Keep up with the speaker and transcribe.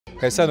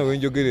kaisano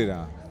wenjogerera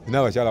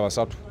n'abakyala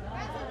basatu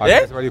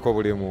abakazi baliko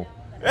obulemu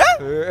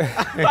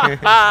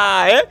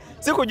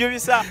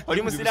sikujubisa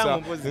oli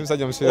musiramu mpozi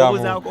musajja musiramu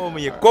obuzaako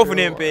omuyekofu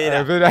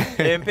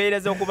n'empeera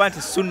z'okuba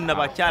nti sunna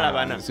bakyala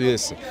bana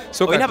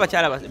olina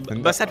bakyala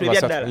basatu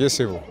ebyaddala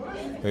yesebo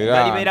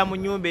balibeera mu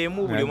nnyumba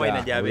emu buli omu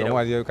alina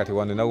gy'abeera kati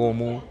wano nawo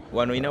omu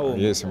wano olinawo omu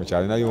yes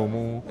mukyala nayo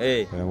omu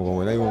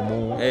mugongo nayo omu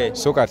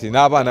so kati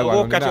n'abaana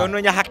bano kati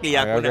onoonya haki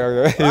yakuna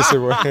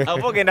yesebo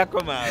aba ogenda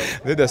kukomaawo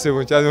nedda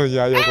sebo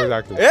nkyanoonyayo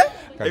okozaki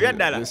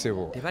ebyaddala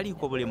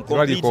tebaliiko bulemu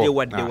kompitire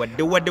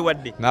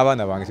wadde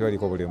n'abaana bange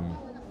tebaliiko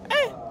bulemu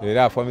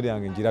era family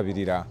yange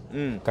njirabirira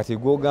kati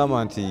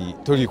gwogamba nti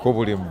toliko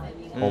bulemu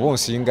oba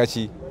onsinga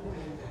ki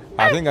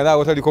ate nga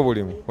naawe toliko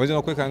bulemu oyinza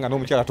nokwekanga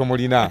n'omukyala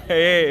tomulina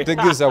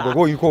tegeeza gwe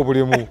oliko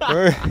obulemu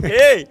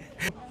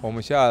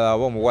omukyala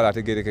oba omuwala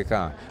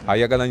ategerekeka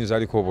ayagala nnyo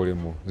zaliko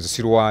obulemu nze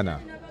sirwana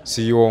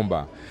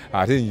siyomba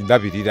ate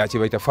ndabirira kye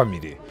bayita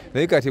family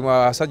naye kati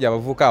abasajja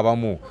abavubuka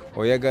abamu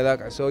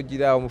oyagala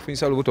sogira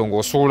omufunisa olubuto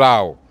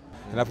ng'osuulaawo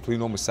nafe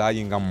tulina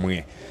omusaayi nga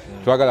mmwe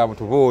twagala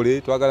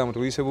mutuboole twagala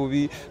mutuyise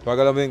bubi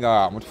twagala mbe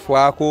nga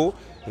mutufaako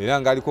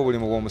era ngaaliko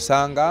obulemu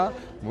bw'omusanga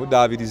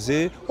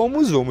mudaabirize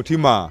omuzi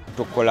omutima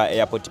tukola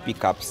airport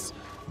pickups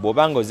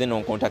bw'obanga oze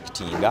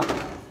noncontactinga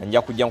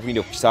nja kujja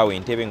nkulinde ku kisaawe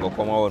Entebbe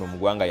ng'okomawo wano mu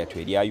ggwanga lyattu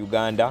erya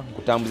Uganda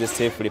nkutambuze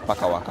safely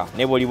paka waka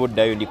ne bw'oliba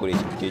oddayo ndikola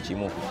ekintu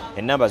kyekimu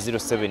ennamba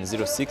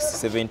 0706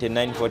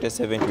 79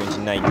 47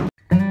 29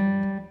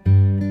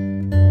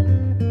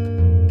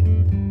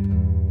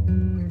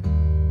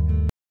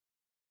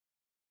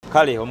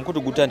 kale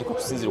omukutu gutandika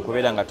okusinzira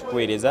okubeera nga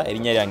tukuweereza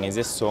erinnya lyange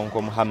nze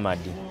Sonko Muhammad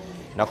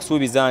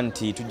nakusuubiza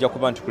nti tujja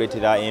kuba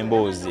ntukuleetera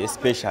emboozi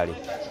especially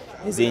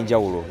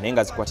ez'enjawulo naye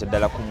nga zikwata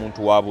ddala ku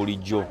muntu wa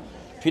bulijjo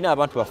tulina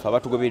abantu baffe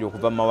abatugoberera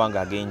okuva mu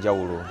mawanga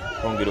ag'enjawulo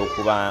twongera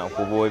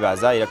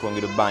okubebaza era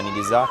twongera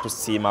obbaaniriza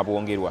tusiima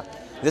bwongerwa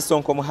nze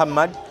Sonko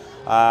Muhammad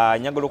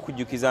nyagala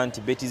okujjukiza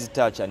nti Betty's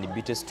Touch and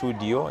Beauty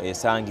Studio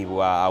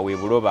esangibwa awe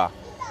Buloba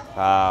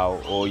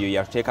oyo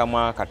yatuteekamu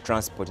aka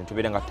transport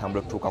ntubeera nga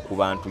tutambula tutuuka ku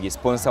bantu ye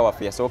sponsor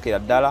waffe yasookera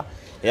ddala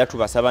era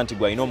tubasaba nti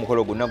gwalina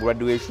omukolo gonna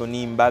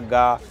graduation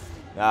mbaga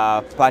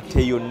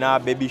party yonna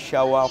baby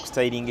shower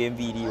okustylinga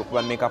enviiri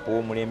okuba makeup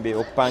ow'omulembe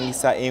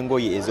okupangisa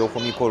engoye ez'oku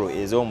mikolo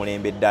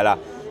ez'omulembe ddala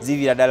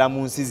ziviira ddala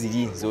mu nsi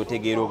ziri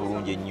z'otegeera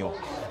obulungi ennyo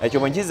ekyo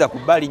bwe nkiza ku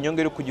bbali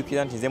nyongera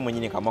okujjukira nti nze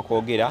mwennyini kamwa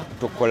koogera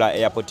tukola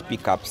airport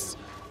pickups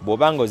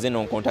bw'obanga oze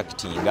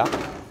noncontactinga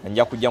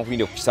nja kujja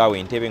nkulinde ku kisaawe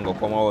Entebbe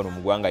ng'okomawo wano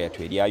mu ggwanga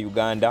lyattu erya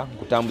Uganda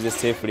nkutambuze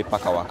safely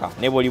paka waka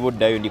ne bw'oliba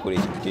oddayo ndikola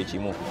ekintu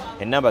kyekimu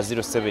ennamba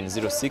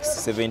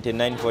 0706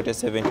 79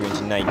 47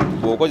 29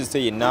 bw'okozesa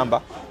eyo ennamba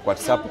ku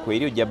WhatsApp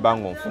kweri ojja bba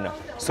ng'onfuna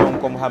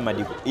Sonko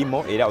Muhammad ku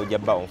imo era ojja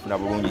bba onfuna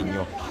bulungi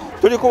nnyo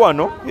tuliko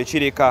wano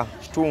ekireka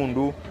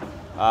kitundu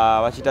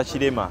bakita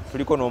kirema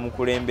tuliko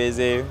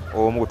n'omukulembeze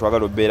omu gwe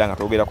twagala obbeera nga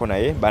twogerako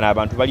naye bano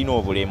abantu balina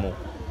obulemu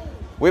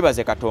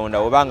webaze Katonda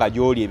obanga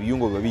gy'oli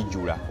ebiyungo bwe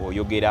bijjula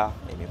oyogera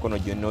emikono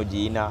gyonna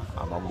ogiyina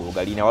amagulu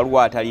galina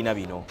waliwo atalina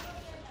bino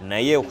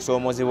naye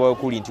okusoomozebwa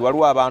okuli nti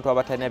waliwo abantu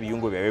abatalina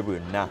biyungo byabwe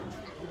byonna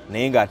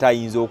naye ng'ate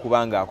ayinza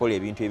okuba ng'akola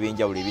ebintu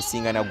eby'enjawulo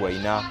ebisinga nagwe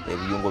alina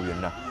ebiyungo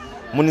byonna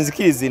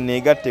munzikirize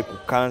neegatte ku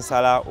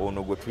kansala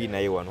ono gwe tuli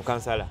naye wano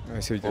kansala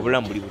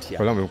obulamu buli butya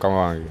obulamu mukama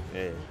wange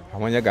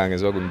amanya gange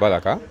nze Wagubi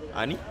Mubaraka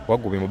ani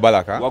Wagubi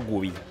Mubaraka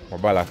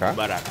Mubaraka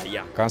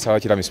ya kansala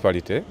kira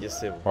municipality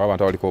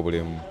w'abantu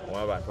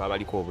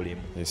abaliko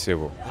obulemu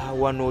yesebo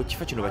wano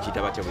kifo kino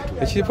bakiyita batya bwe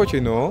tuli ekifo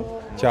kino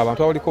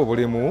ky'abantu abaliko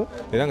obulemu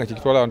era nga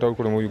kikitwala abantu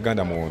abaliko obulemu mu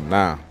Uganda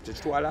mwonna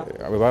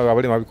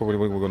abalemu abaliko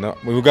obulemu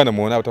mu Uganda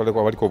mwonna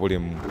abaliko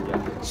obulemu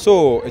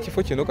so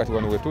ekifo kino kati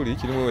wano we tuli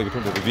kirimu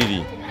ebitundu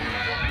bibiri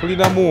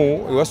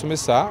tulinamu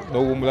ewasomesa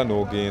n'owummula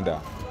n'ogenda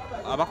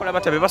abakola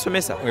bata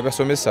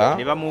bebasomesa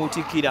ne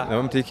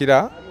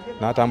bamutikira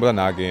n'atambula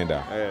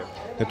n'agenda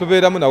ne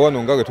tubeeramu na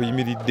wano nga we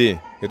tuyimiridde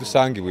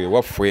etusangibwa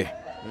ewaffe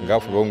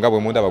nga bwe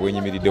mundaba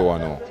bwenyimiridde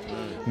wano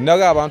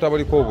naga abantu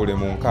abaliko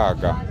obulemu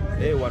 6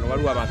 wano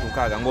waliwo abantu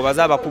 6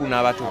 ng'obaza abakulu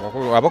n'abato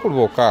abakulu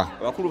bokka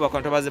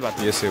bakantu baze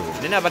bato yesebo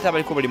nene abato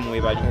abaliko obulemu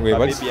webali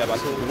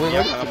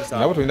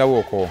nabo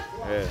tulinawooko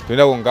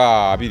tulinawo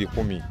nga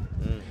 210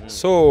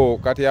 so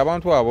kati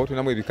abantu abo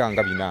tulinamu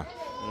ebikanga 4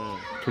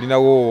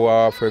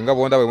 tulinawo ffe nga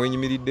bonda bwe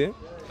mwenyimiridde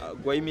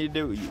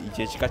gwayimiridde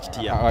kyekika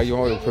kitya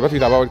ffe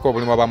batuyita abaliko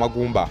obulemu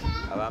ab'amagumba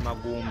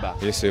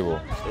yesebo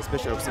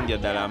especially okusingira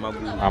ddala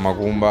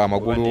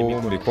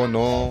amagulu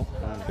mikono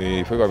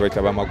ffe babayita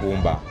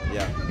ab'amagumba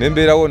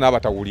nembeerawo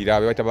n'abatawulira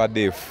bebayita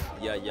badeefu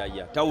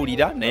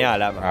tawulira naye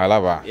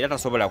alaba era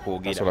tasobola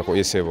kwogera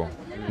yesebo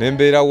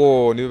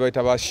nembeerawo ne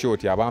bebayita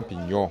bashoti abampi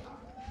nnyo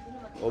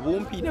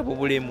obumpi nabwo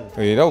bulemu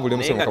era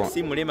obulemu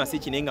si mulema si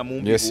kine nga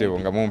mumpi yesebo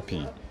nga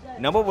mumpi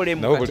nabo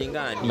bulemu kati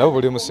ngani nabo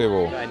bulemu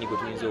sebo ngani gwe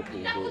tuyinza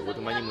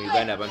okutumanyi mu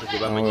Uganda abantu gwe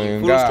bamanyi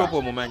full stop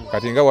omumanyi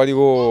kati nga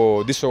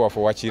waliwo diso waffe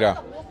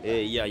wakira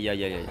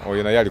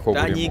oyo naye aliko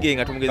obulemu tanyige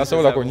nga tumugeza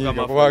tasobola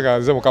kunyiga kubanga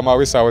nze mukama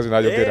w'essaawa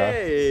zinayogera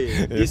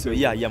diso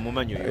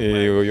mumanyi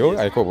oyo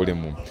aliko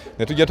obulemu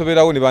ne tujja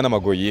tubeerawo ne baana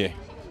magoye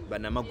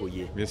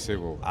banamagoye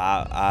yesebo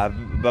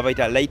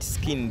babaita light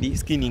skinned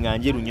skin nga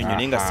njeru nyonyo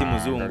nenga si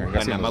muzungu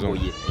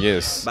banamagoye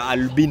yes ba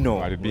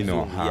albino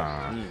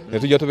ne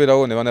tujja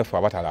tubeerawo ne banafu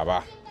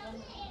abatalaba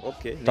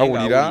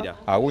tawulira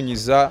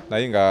awunyiza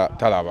naye nga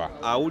talaba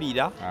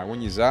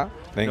awunyiza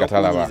naye nga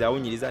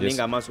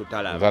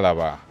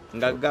talaba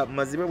nga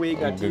mazibe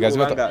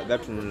bwegatiobanga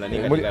gatunula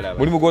nenga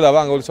mulimu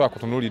golabanga olisobola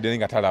kutunulidde naye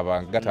nga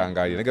talaba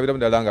gatangalira negabira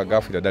muddala nga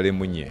gafiira ddala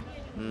emunye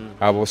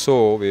abo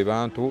so be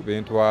bantu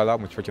bentwala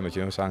mu kifo kino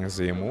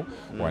kyensanzeemu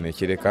wano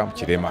ekireka mu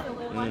kirema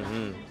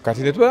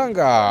kati ne tulaba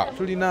nga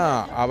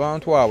tulina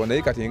abantu abo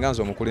naye kati nga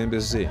nze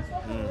omukulembeze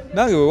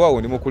nange wewaawo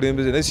ndi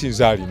mukulembeze naye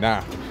sinza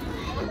alina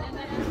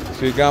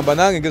twegamba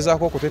nange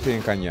ngezaako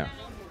okutetenkanya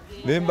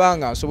ne mba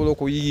nga nsobola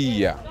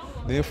okuyiiya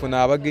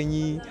nenfuna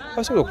abagenyi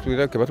basobola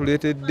okutuulira ke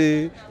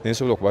batuleetedde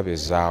nensobola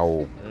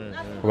okubabeezaawo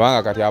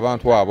kubanga kati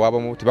abantu abo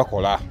abamu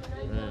tebakola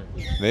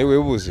naye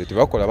weebuuze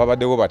tebakola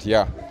babaddewo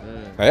batya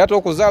naye ate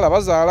okuzaala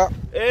bazaala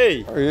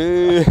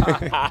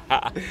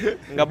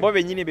nga bo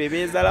bennyini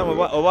bebeezaala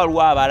oba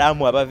lwa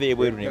abalamu abava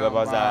ebweru ne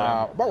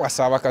babazaala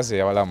bawasa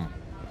abakazi abalamu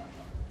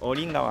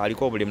olinga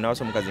aliko obulemu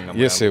nawasa omukazi nga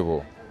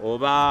yesebo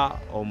oba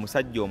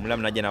omusajja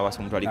omulamu najja nawasa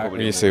omuntu aliko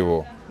obulemu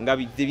yesebo nga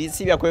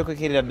si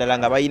byakwekekerera ddala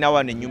nga balina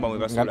wano ennyumba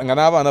mwe basula nga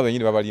n'abaana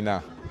bennyini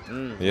babalina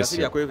si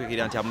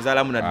byakwekekerera nti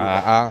amuzaalamu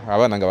nadduka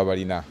abaana nga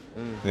babalina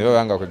naye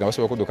babanga kwegamba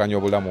basobola okuddukanya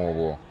obulamu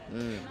obwo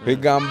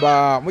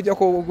kwegamba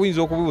mujjako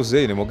okuyinza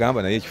okubuuza ne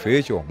mugamba naye ekifo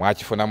ekyo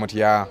mwakifuna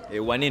mutya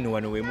waneno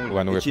wano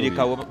wemuli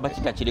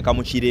bakita kireka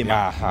mu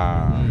kirema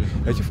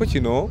ekifo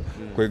kino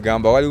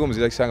kwegamba waliwo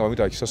omuzira kisanga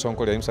bamuyita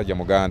Kisosonkole yali musajja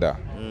muganda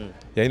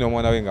yalina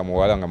omwana we nga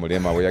muwala nga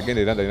mulema we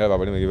yagenda era ndalina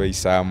abalema bye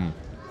bayisaamu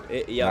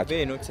yava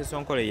eno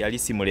Kisosonkole yali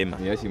si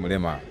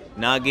mulema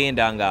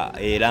n'agenda nga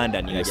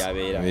London nga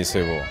gy'abeera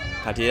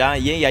kati era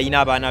ye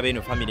yalina abaana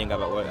b'eno famire nga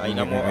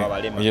ayinamu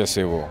abalema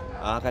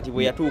kati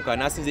bwe yatuuka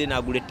n'asinze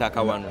n'agula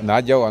ettaka wano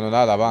n'ajja wano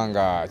n'alaba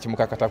nga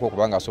kimukakatako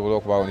okubanga asobola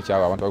okubaawo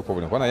nekyaba abantu baliko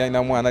obulemu kubanga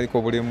yalina mwana aliko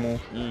obulemu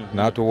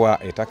n'atuwa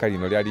ettaka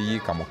lino lyali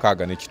yiika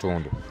 6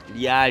 n'ekitundu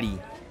lyali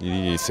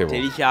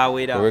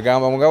terikyawera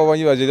wegamba mugabo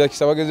banyi bajeja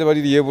kisabageze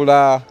bali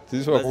lyebula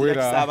tizisobola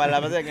kuwera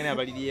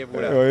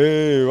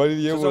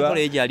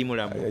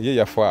ye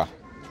yafa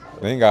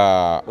naye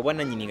nga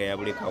obwannannyini nga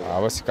yabulekawo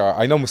abasika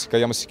alina omusika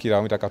yamusikira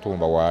amuyita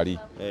Katumba waali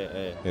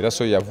era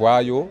so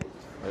yavaayo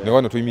ne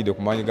wano tuyimidde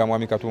ku maanyi ga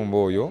mwami Katumba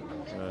oyo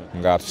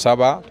nga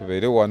tusaba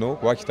tubeere wano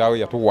kuba kitaawe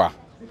yatuwa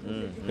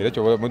era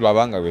ekyo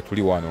mulabanga we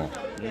tuli wano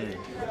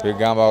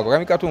twegamba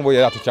mwami Katumba oyo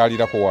era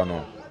tukyalirako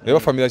wano naye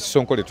bafamira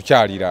Kisosonkole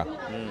tukyalira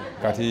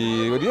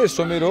kati oliyo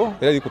essomero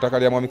era liri ku ttaka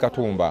lya mwami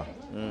Katumba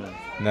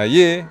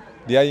naye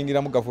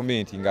lyayingira mu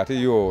gavumenti ng'ate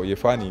yo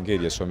yefaaninga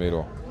eri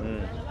essomero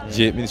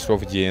Ministry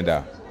of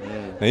Gender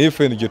naye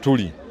ife gye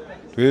tuli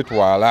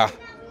twetwala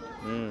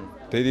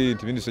teri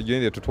nti Ministry of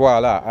Gender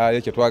tutwala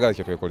kye twagala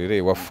kye twekolere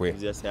ewaffe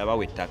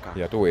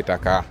yatuwa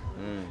ettaka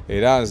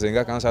era nze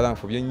nga kansala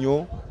nfubye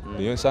nnyo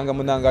niyo nsanga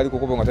munange ali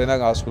kukuba nga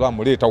talina asula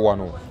muleeta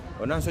wano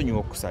onansonyiwa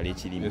okusala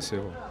ekirimu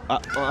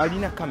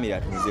alina kamera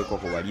atunzeeko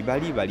ko wali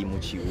bali mu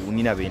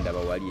kiwuni nabenda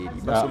bawali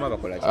eri basoma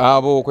bakola ki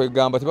abo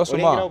kwegamba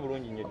tebasoma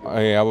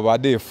abo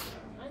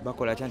badeefu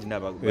bakola kyanti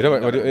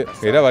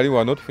era bali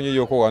wano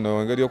tufunyeyo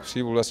wano engeri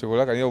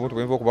okusiibula kali obuntu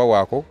bwenva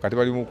okubawaako kati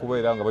bali mu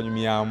kubeera nga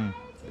banyumyamu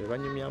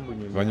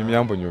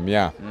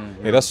banyumyambunyumya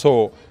era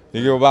so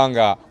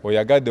nigobanga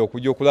oyagadde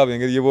okujja okulaba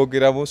engeri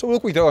yeboogeramu sobola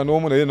okuyita wano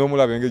omu naye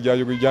n'omulaba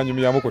engeri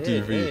gyanyumyamu ku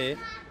TV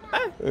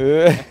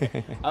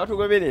aho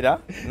tugoberera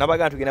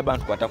nabaga tugenda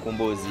bantu kwata ku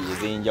mboozi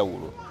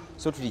ez'enjawulo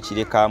so tuli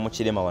kireka mu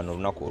kirema wano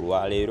olunaku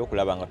olwaleero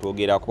kulaba nga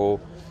twogerako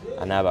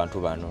n'abantu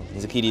bano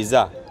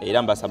nzikiriza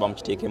era mbasaba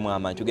mukiteekemu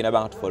amaanyi tugenda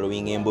banga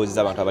tufollowing emboozi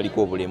z'abantu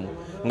abaliko obulemu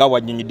nga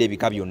wajjunyudde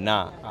ebika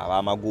byonna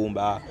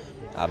ab'amagumba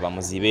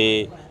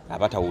abamuzibe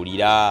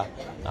abatawulira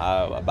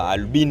ba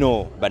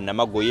albino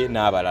bannamagoye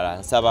n'abalala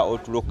nsaba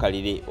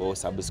otulokalire o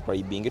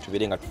subscribing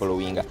tubeere nga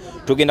tufollowinga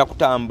tugenda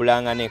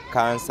kutambulanga ne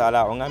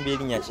kansala ongambye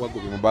erinnya ki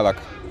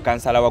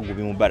kansala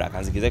Wagubi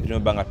Mubaraka nzikiriza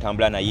kitumba nga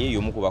tutambula naye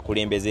y'omu ku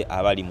bakulembeze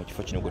abali mu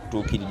kifo kino gwe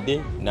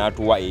tutuukiridde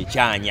n'atuwa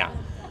ekyanya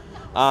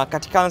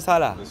kati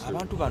kansala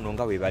abantu bano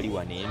nga bwe bali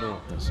wano eno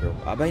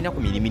abalina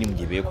ku mirimu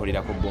gye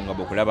beekolerako bonga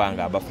bokulaba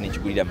nga abafuna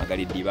ekigulira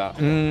magala eddiba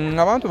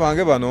abantu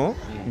bange bano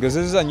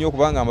ngezezza nnyo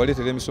okubanga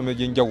mbaleetera emisomo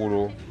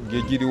egy'enjawulo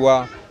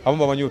gyegiriwa abamu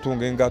bamanyi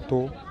otunga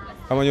engatto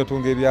bamanyi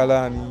otunga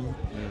ebyalaani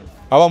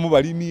abamu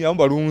balimi abamu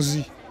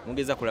balunzi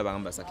ngeza kulaba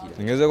nga basakira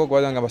ngezeko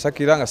kubaza nga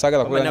basakira nga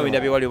sagala kulaba nawe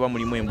ndabye wali oba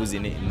mulimu embuzi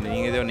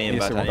ningezeyo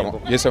n'embata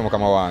yese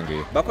mukama wange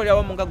bakolera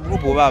abamu nga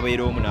group oba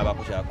abeera omu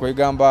n'abakukyako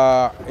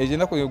kwegamba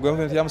ejenako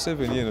gavumenti ya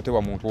Museveni eno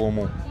tewa muntu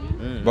omu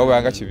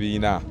babanga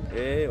kibiina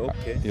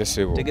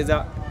yesebo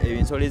tegeza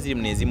ebinsolo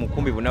ezirimu nezimu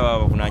kumbi bonna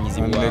baba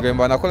bavunaanyizibwa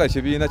negamba nakola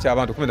kibiina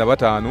ky'abantu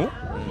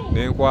 15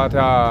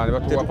 nenkwata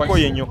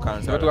netukoye nnyo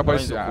kansa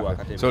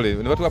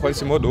nebatuwa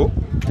polisi modo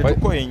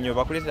tetukoye nnyo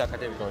bakuleetera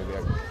akatebe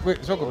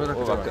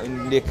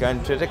ndeka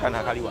tutetekana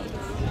akali wano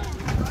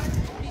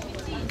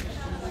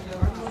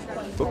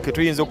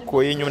tuyinza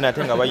okukoya ennyo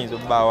nate nga bayinza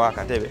obbaawo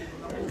akatebe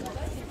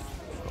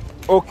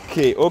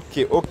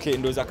Okay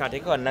ndoza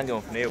kanteke kwa nange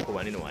mfuneyo ko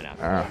banene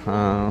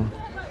wala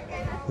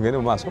ngene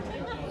mu maaso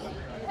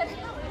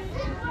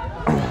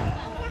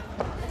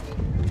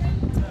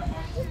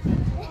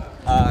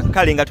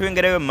kale nga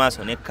tuyengereyo mu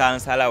maaso ne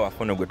kansala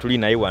wafono gwe tuli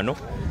naye wano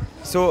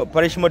so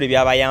parish mode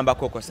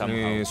byabayambako ko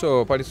somehow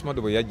so parish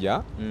mode bwe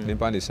yajja ne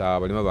mpandisa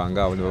balima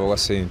banga abo ne bawa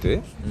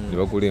sente ne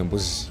bagula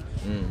embuzi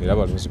era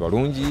balunzi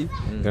balungi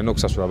era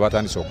n'okusasula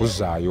batandise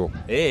okuzzaayo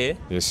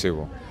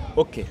yesebo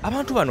okay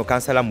abantu bano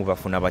kansala mu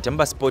bafuna batya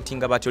mba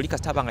sportinga batyo oli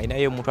kasitaba nga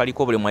inayo omuntu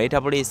aliko obulemu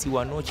aleta bulesi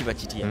wano kiba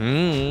kitya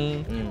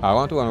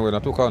abantu bano bwe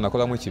natuukawo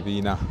nakolamu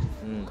ekibiina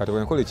kati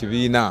bwe nkola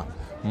ekibiina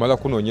mmala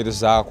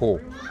kunoonyerezaako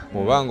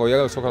obanga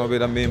oyagala osooka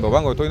nobeera memba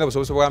obanga tolina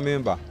busobozi bwa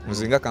memba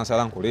nzinga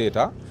kansala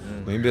nkuleeta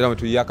nembeera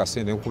mutuyiye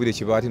akasente nkukubira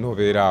ekibaati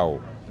nobeeraawo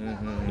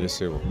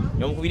yesebo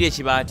nomukubira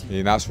ekibaati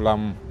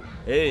n'asulamu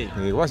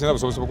kuba sina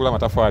busobozi bwokula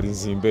amatafaali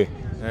nzimbe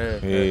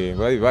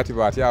bibaati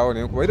baatyawo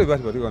nenkubaire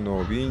bibaati bati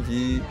wano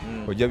bingi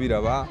ojja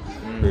biraba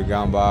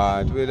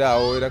kwegamba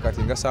tubeeraawo era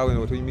kati nga saawa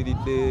eno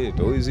tuyimiridde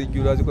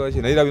tozijjula zikola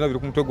ki naye era bino biri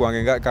ku mutwe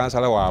gwange nga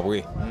kansala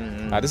waabwe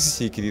ate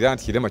sikiikirira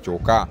nti kirema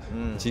kyokka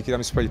nkiikira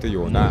municipality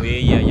yonna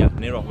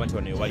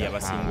wali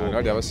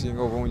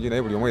abasinga obungi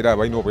naye buli omu era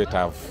balina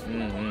obwetaavu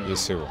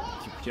yesebo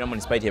kira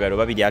municipality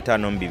ebalo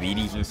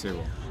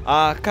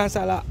 252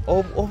 kansala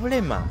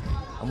obulema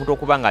omuntu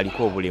okuba nga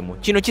aliko obulemu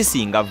kino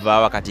kisinga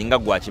vaawa kati nga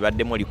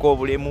gwakibaddemu oliko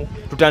obulemu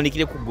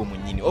tutandikire ku ggwe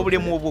munyini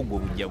obulemu obwo gwe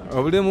bujja buti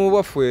obulemu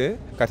bwaffe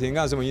kati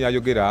nga nze munyini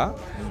ayogera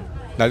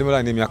nali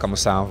mulala n'emyaka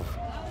 7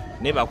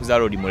 naye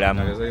bakuzaala oli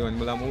mulamu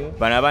mulamu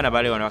bano abaana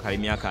bale wano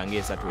bakali emyaka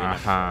nga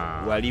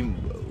 3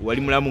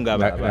 wali mulamu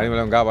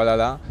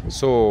ng'abalala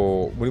so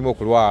mulimu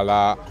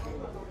okulwala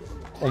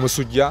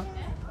omusujja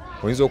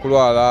oyinza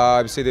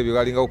okulwala ebiseera ebyo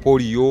galingawo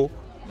poliyo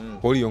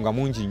nga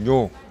mungi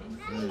nnyo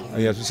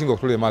yatusinga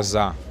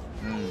okutulemaza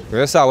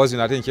era saawa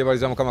zino ate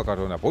nkyebaliza mukama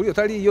katonda poliyo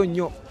taliiyo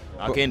nnyo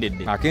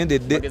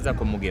akendedde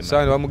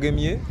saawa ne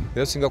bamugemye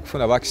era tusinga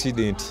kufuna ba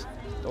accident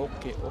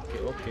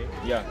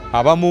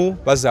abamu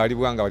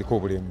bazaalibwa nga baliko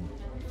obulemu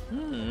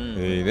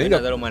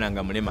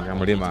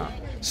mulema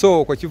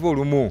so kwekiva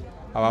olumu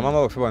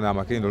abamama baffe bano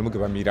amakendo olumu ge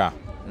bamira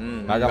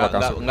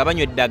nga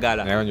banywa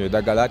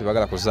eddagala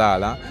tebagala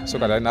kuzaala so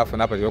kati ali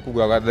nafuna apa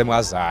tebakuguladdemu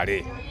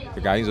azaale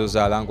ayinza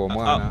ozaala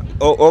ng'omwana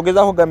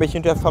ogezaako kugamba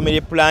ekintu ya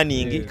family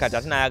planning kati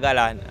ate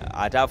nayagala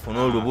ate afune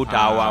olubuto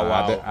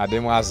awaawo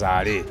addemu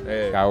azaale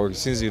awo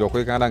kisinziira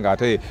okwekanda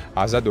ng'ate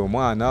azadde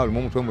omwana olumu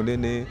omutwe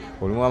munene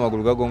olumu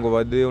amagulu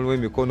gagongobadde olumu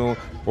emikono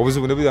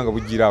obuzibu ne bwira nga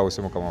bujjiraawo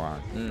se mukama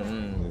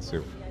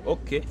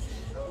wange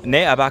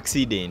naye aba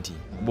accident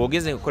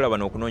bwogeze kukola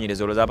bano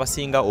okunoonyereza olowooza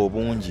abasinga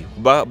obungi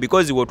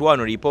because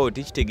wotwano report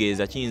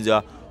kitegeeza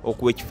kiyinza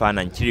okuba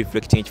ekifaananyi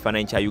kireflecting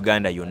ekifaananyi kya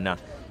Uganda yonna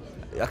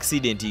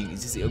accident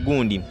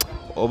gundi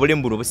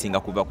obulemu buno businga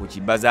kuva ku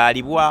ki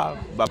bazaalibwa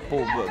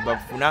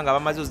bafuna nga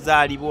bamaze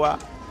ozaalibwa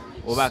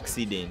oba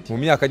accident mu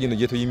myaka gino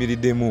gye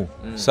tuyimiriddemu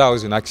saawa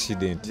zino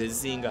accident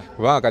zezisinga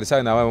kubanga kati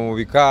saawa naba mu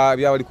bika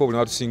byabaliko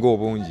obulemu batusinga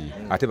obungi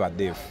ate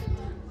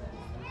baddeefu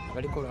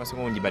baliko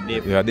basomonji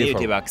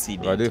badefu ba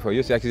accident badefu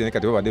yo si accident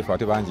kati badefu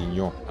ate bangi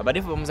nnyo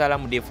abadefu bamuzaala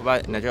mu defu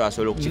nakyo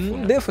asobola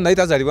okukifuna defu naye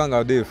tazaalibwa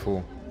nga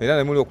defu era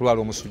ne muli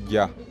okulwala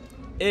omusujja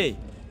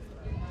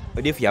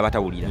defu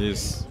yabatawulira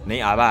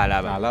naye aba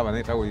alaba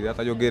naye tawulira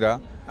tayogera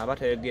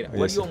abatayogera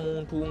wali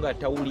omuntu nga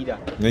tawulira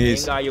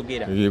nga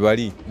ayogera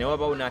bali ne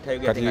wabawo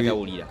n'atayogera nga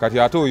tawulira kati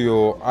ate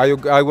oyo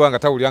ayogera nga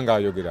tawulira nga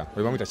ayogera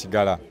we bamuyita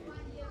kigala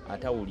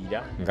atawulira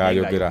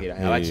ng'ayogera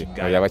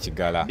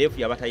abakigala defu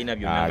yabatalina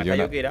byonna nga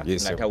tayogera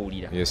nga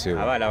tawulira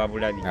abalaba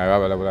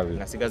bulabi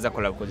nga sigaza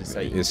kola bukozesa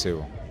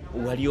yesebo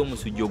wali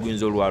omusujja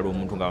oguyinza olwala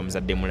omuntu nga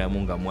bamuzadde mulamu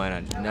nga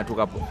mwana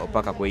natuuka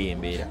paka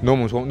kweyembeera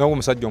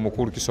n'omusajja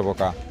omukulu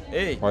kisoboka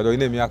wali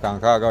olina emyaka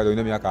 6 wali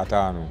olina emyaka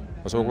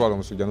 5 osobola okulwala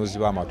omusujja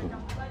n'oziba amatu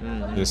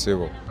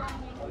yesebo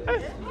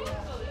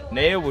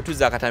naye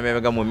obutuza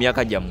akatamyaga mu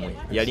myaka gyammwe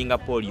yalinga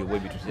polio bwe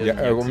bitu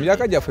mu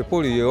myaka gyaffe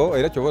polio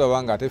era kyobola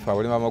banga ate ffe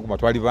abalema amaguma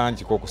twali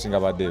bangi ko okusinga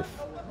badefu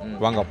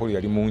kubanga polio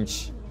yali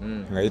mungi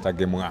nga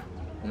yetagemwa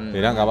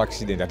era nga aba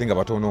accident ate nga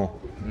batono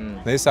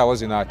naye saawa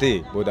zino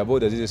ate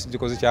bodaboda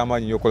zikoze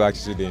kyamaanyi nnyo okola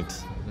accident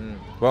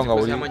kubanga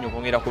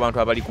okongera ku bantu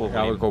abaliko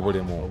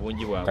obulemu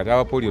kati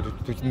aba polio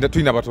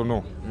tulina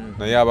batono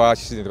naye aba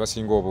accident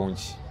basinga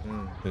obungi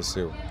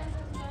esewo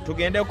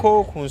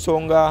tugendeko ku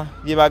nsonga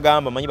bye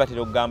bagamba manyi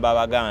batera okugamba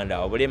abaganda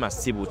obulema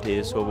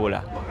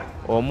sibuteesobola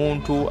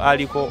omuntu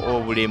aliko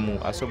obulemu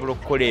asobola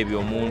okukola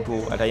ebyo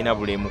omuntu atalina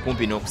bulemu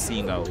kumpi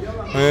n'okusingawo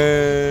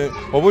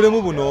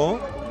obulemu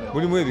buno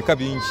bulimu ebika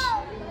bingi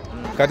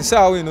kati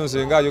saawa eno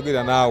nze nga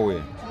ayogera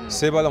naawe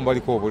seebalamu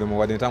baliko obulemu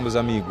wadde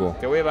ntambuza miigo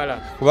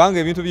kubanga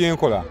ebintu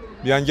byenkola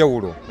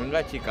byanjawulo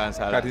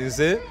kati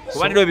nze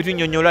kubandiro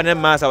ebitunnyonnyola ne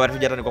maaso awo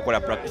tujja tandika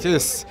okukola practice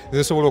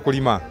nze nsobola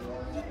okulima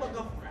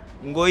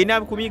ng'olina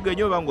kumigo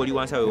ennyo oba ng'oli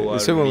wansi awo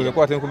waalo sebo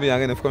nkwata enkumi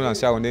yange nefukamira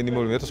wansi awo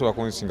n'ennima olumu tosobola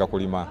kunsinga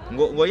kulima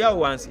ng'oli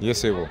awo wansi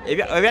yesebo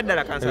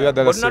ebyaddala kansala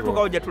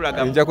olunatuukawo gye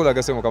tulaga nja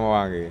kulaga se mukama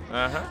wange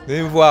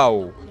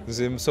nenvaawo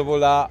nze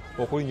nsobola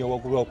okulinnya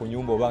waggulu ku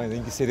nnyumba oba nze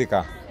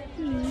ngisereka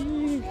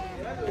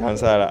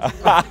kansala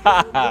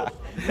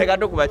leka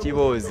tukuba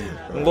kiboozi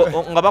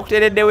nga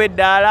bakuteereddewo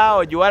eddaala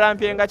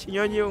ogiwalampye nga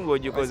kinyonyi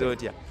ng'ogikoze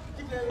otya.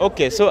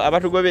 Okay, so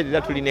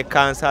abatugoberera tuli ne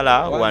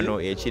kansala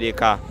wano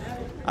ekireka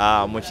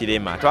mu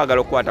Kirema.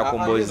 Twagala okukwata ku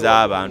mboozi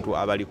z'abantu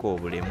abaliko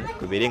obulemu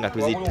tubeere nga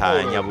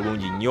tuzittaanya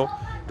bulungi nnyo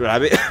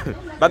tulabe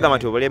bagamba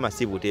nti obulema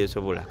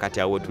sibuteesobola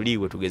kati awo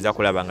tuliwe tugeza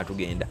kulaba nga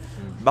tugenda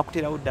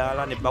bakuterawo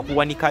ddaala ne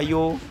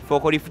bakuwanikayo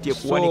fokolifuti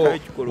ekuwanikayo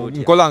kikolo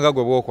otya nkola nga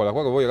gwe bwokola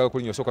kuba gwe boyagala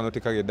kulinya osooka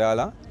n'oteekayo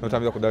eddaala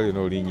n'otambira ku ddaala lyo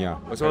n'olinnya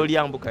osobola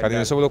olyambuka kati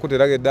nsobola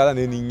okuteerayo eddaala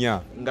n'eninnya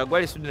nga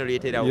gwali sudde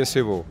n'olyeterawo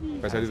yesebo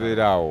kati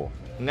alibeeraawo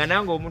nga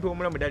nange omuntu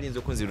omulamu dalinza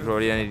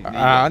okunzirutolera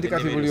anti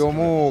kati buli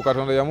omu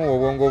Katonda yamuwa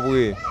obwongo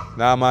bwe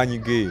n'amaanyi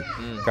ge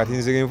kati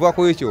nze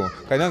nvaako ekyo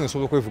kati nange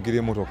nsobola okwevugira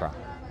emmotoka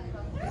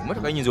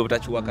emotoka yinza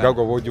obutakiwakana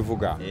gago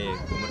bw'ogivuga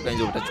emotoka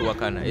yinza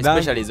obutakiwakana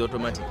especially is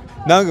automatic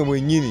nange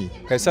mwennyini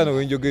kati saano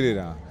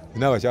wenjogerera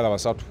nina abakyala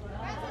basatu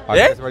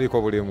baliko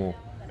obulemu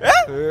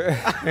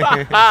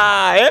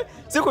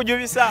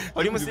sikujubisa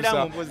oli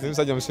musiraamu mpozi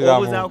musajja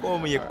musiraamu obuzaako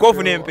omuye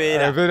kofu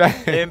n'empeera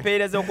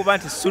empeera z'okuba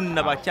nti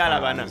sunna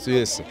bakyala bana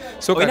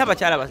olina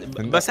abakyala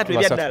basatu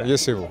ebyaddala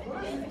yesebo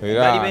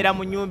balibeera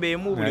mu nnyumba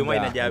emu buli omu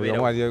alina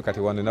gy'abeera kati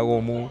wano nawo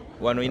omu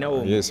wano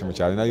olinawo omu yes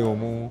mukyala nayo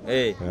omu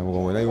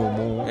mugombe nayo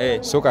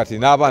omu so kati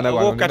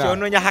n'abaana kati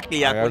onoonya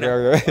haki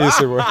yakuna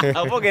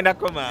oba ogenda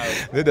kukomaawo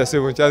nedda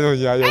sebo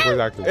nkyanoonyayo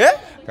okozake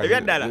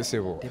ebyaddala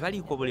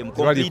tebaliiko bulemu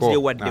kompitire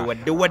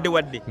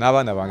wadde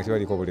n'abaana bange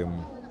tebaliiko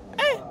bulemu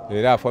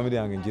era famire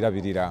yange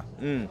njirabirira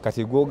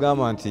kati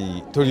gwogamba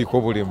nti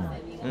toliko bulemu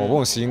oba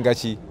onsinga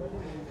ki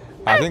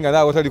ate nga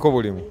naawe otaliko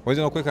bulemu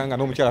oyinza n'okwekanga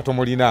n'omukyala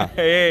tomulina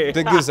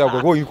tegeeza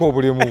gwe oliko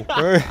obulemu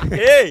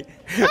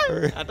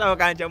ate awo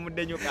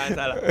kankyamudde nnyo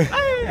kansala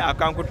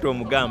akankutta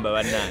omugamba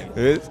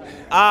bannange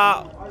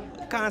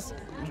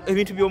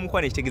ebintu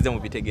by'omukwano ekitegeeza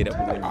mubitegeera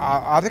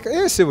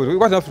bulungi sebo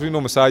kwatinafe tulina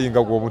omusaayi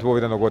nga gwe omuntu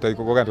bobeera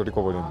nogoga nti oliko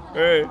obulemu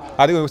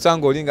ate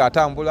osanga oli nga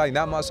atambula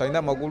alina amaaso alina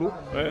amagulu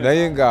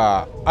naye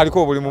nga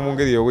aliko obulemu mu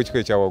ngeri ow'ekiko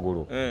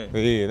ekyawaggulu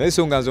naye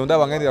so nga nze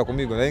ondaba ngendera ku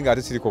migo naye nga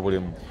ate siriko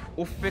obulemu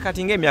uffe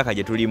kati ng'emyaka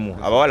gye tulimu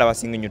abawala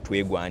basinga nnyo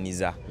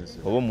twegwaniza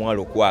oba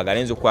omuwala okwagala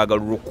ayinza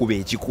okwagala olw'okkuba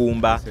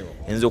ekikumba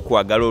ayinza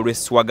okwagala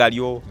olw'esswaga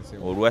lyo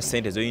olwa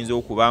ssente zoyinza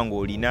okuba nga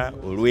olina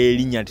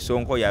olw'erinnya nti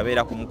sonko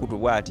yabeera ku mukutu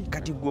bw'ati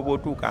kati gwe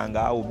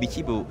bw'otuukanga awo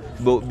biki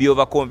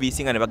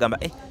byobakonvinsinga ne bagamba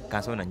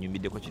kansala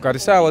nanyumbiddeko kino kati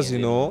saawa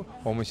zino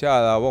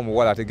omukyala oba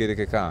omuwala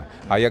ategerekeka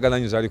ayagala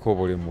nnyo zaliko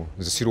obulemu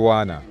nze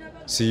sirwana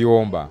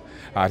siyomba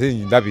ate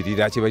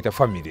ndabirira kye bayita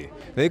famire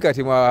naye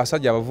kati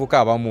abasajja abavubuka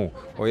abamu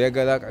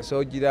oyagala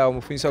kasogira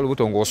omufunyisa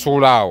olubuto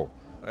ng'osuulaawo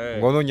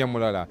ng'onoonya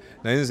mulala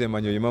naye nze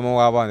manya oyo maama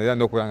w'abaana era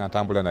ndokubera nga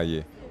ntambula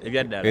naye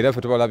era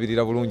ffe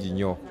tubalabirira bulungi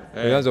nnyo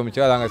era nze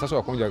omukyala nga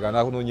tasobola kunjagala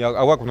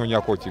awa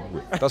kunoonyako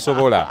kigwe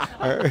tasobola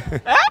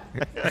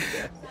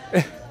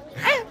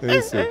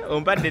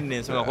ompadde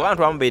n'ensonga kuba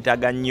abantu abamu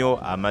beetaaga nnyo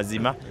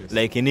amazima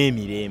like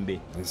n'emirembe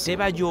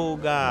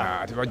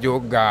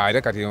tebajooga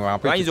era kati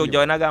ayinza okujja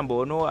wanagamba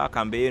ono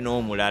akambeyo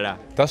n'omulala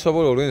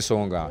tasobola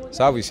olw'ensonga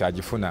saavisi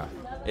agifuna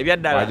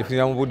ebyaddala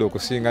agifunira mu budde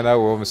okusinga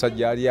nawe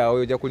omusajja ali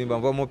awo ojja kulimba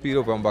nva mupiira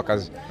ova mu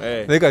bakazi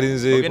naye kati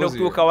nze ogenda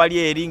okutuuka wali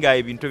eri nga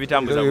ebintu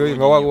bitambuza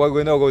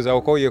wagenda ogoza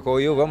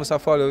okoyekoye ova mu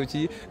safaalo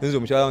ki nze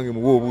omukyala wange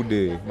muwa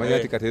obudde manya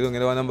nti kati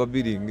ngenda wa namba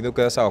 2 ngenda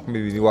okukala saawa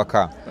 12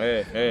 waka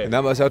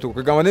namba 3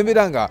 kugamba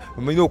nembeera nga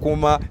manyina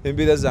okuuma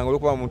embeera zange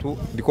olwokuba muntu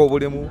ndiko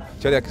obulemu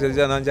kyali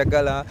akitaliza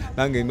nanjagala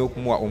nange ndina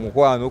okumuwa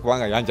omukwano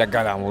kubanga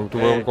yanjagala mu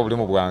lutuko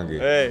obulemu bwange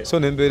so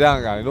nembeera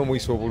nga nina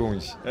omuyisa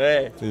obulungi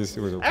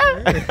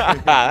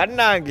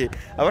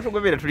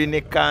abatugobera tuli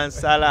ne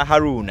kansala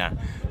Haruna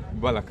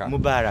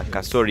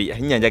Mubaraka sorry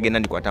nyanja genda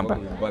ndikwatamba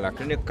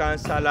tuli ne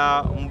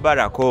kansala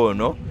Mubaraka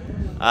ono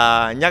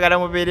njagala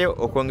mubeere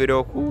okwongera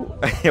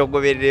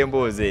okugoberera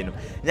emboozi eno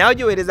nyawo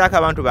giweerezaako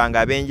abantu bange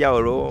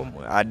ab'enjawulo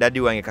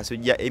adadi wange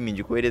Kasujja Emi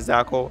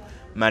ngikuweerezaako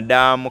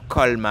Madam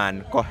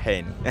Coleman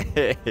Cohen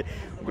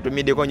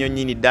kutumiddeko nnyo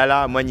nnyini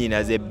ddala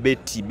mwanyinaze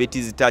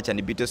Betty Zitacha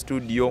ne Bito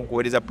Studio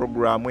nkuweereza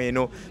programu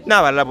eno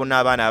n'abalala bonna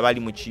abaana abali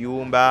mu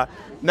kiyumba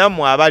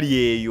nammwe abali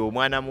eyo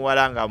omwana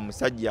muwala nga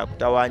musajja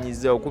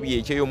akutawaanyiza okubye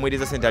ekyeyo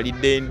omuweereza sente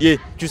alidde ndye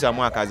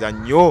kyusaamu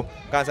akazannyo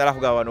kansala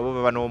kugaba bano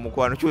boba bano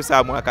omukwano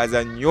kyusaamu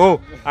akazannyo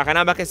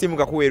akanamba k'essimu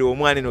kakuweera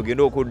omwana eno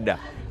ogenda okudda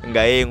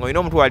nga olina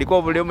omuntu aliko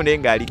obulemu naye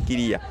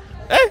ng'alikkiriya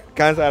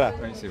kansala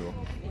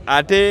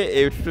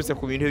ate tutuse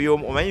ku bintu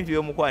omanyi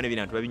by'omukwano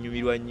bino abantu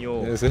babinyumirwa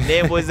nnyo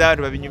n'emboozi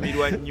z'abantu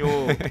babinyumirwa nnyo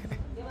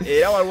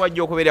era waliwo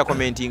ajja okubeera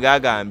komenti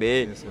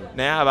ng'agambe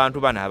naye abantu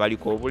bano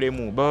abaliko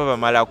obulemu baba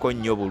bamalako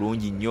nnyo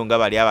bulungi nnyo nga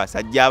bali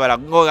abasajja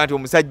abalaga nti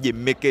omusajja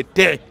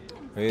emmekete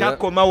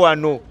takoma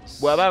wano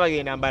bw'aba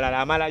bagenda mbalala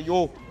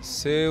amalayo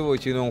sebo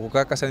kino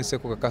nkukakasanyise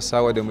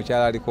kukakasa wadde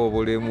mukyala aliko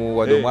obulemu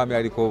wadde omwami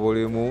aliko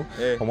obulemu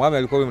omwami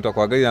aliko obulemu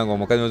takwagaliranga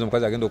omukazi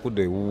omukazi agenda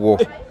okudda ewuwo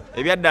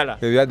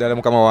ebyaddala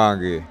mukama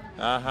wange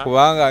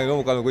kubanga alina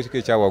omukano gw'ekika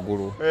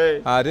ekyawagulu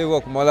ate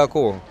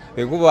bwakumalako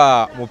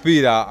ekuba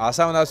mupiira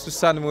asanga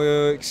nasusa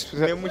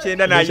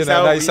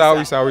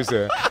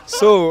nayisaawisa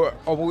so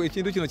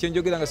ekintu kino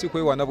kyenjogera nga si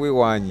kwewaana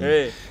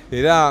bwewaanyi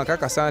era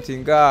nkakasa nti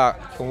nga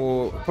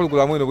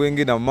pologulamu eno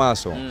bwengenda mu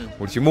maaso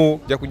buli kimu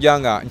jja kujja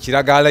nga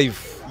nkiraga live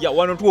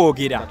wano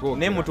twogera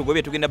naye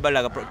mutugobye tugenda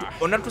balaga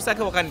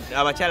onatusaake wakani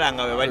abakyala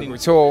nga bali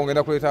so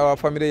ngenda kuleeta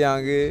famire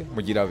yange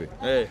mugirabe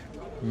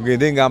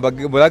ngende nga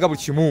mbalaga buli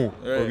kimu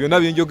byonna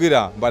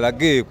byenjogera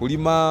mbalage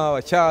kulima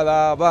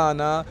abakyala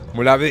abaana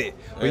mulabe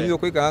oyinza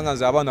okwekanga nga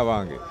nze abaana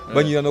bange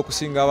banyira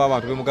n'okusinga abo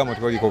abantu bemugamba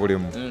nti baliko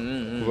obulemu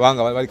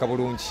kubanga balika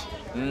bulungi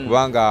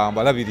kubanga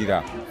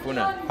mbalabirira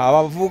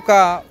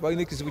abavubuka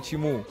balina ekizibu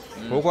kimu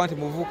okuba nti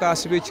muvubuka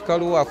asiba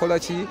ekikalu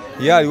akola ki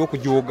ye aliwo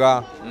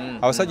okujooga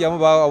abasajja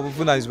abamu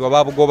obuvunanyizibwa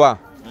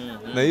babugoba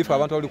naye ife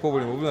abantu abaliko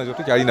obulemu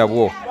obuvunanyizibwa tukyali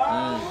nabwo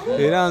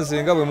era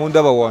nze nga bwe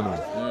mundaba wano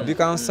ndi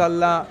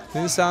kansala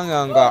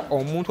nensanga nga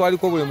omuntu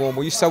aliko obulemu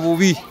omuyisa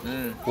bubi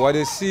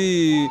wadde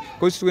si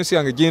constituency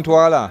yange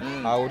gyentwala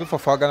awo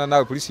tufafaagana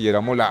naawe polisi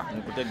yeramula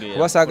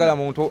kuba saagala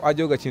muntu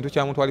ajoga kintu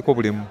kya muntu aliko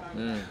obulemu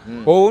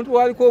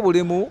omuntu aliko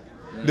obulemu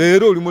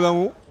leero oli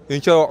mulamu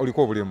enkya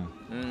oliko obulemu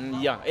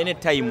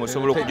anytime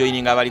osobola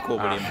okujoyininga abaliko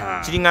obulemu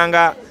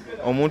kiringanga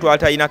omuntu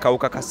atalina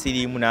kawuka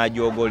kasirimu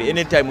n'ajogole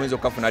anytime oyinza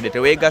okukafuna ate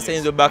teweegasa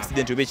yinza oba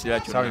accident oba ekirala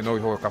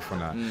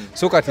kyonakafuna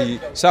so kati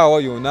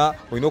saawa yonna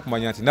olina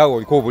okumanya nti naawe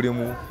oliko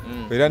obulemu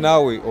era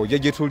naawe ojja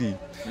gye tuli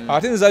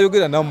ate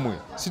nzayogera nammwe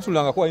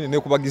situlangako walina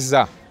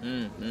nekubagiza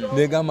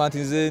negamba nti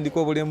nze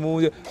ndiko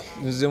obulemu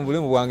nze mu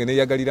bulemu bwange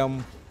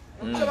neyagaliramu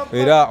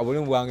era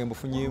obulemu bwange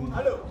mbufunyemu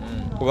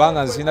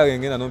kubanga nze sina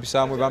ngenda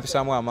nompisaamu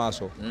bampisaamu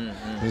amaaso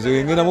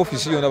nze ngenda mu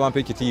ofisi yonna bampa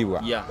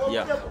ekitiibwa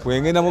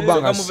wengenda mu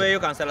banga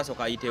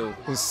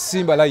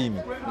simba layini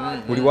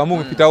buli wamu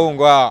mpitawo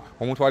nga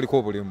omuntu aliko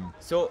obulemu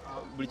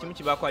buli kimu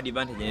kibaako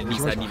advantage ne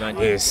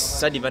disadvantage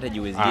disadvantage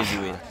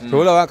weziweera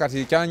olaba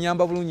kati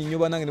kyanyamba bulungi nnyo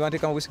banange ne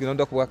banteekamu bwisigino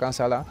nda kubwa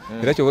kansala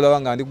era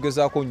kyolaba nga ndi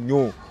kugezaako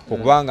nnyo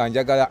okubanga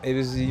njagala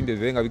ebizimbe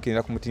bibe nga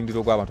bigenda ku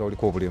mutindiro gw'abantu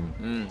abaliko obulemu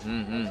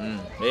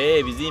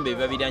ebizimbe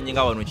biba biranye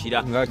nga wano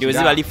kira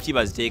bweziba lifuti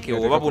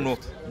baziteekewo oba buno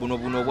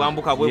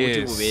obwambuka bwe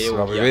buti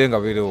bubeerewo nga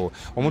bubeerewo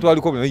omuntu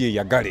aliko obulemu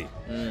yeyagale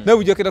naye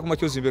bujjakera ku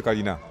makyo ozimbe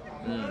kalina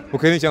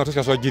okene kyanga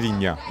tokyaswa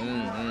girinnya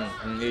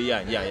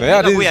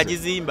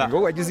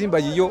yagizimba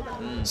yiyo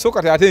so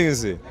kati ate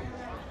nze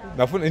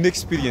nafuna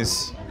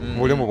experience mu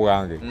bulemu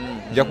bwange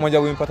nja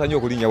kumanya bwempata nnyo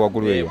okulinnya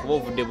waggulu eyo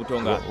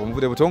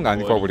omuvudde butonga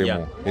ndiko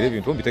obulemu era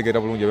ebintu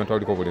mbitegeera bulungi abantu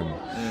abaliko obulemu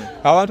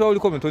abantu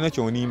abaliko obulemu tolina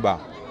kyonimba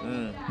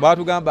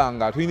baatugamba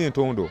nga tulina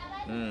entondo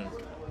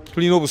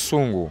tulina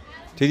obusungu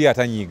teri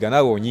atanyiiga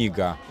naawe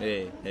onyiiga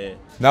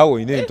naawe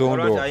olina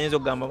entondo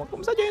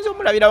omusajja oyinza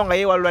omulabirawo nga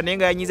yeewalula naye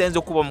nga yanyiza ayinza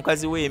okuba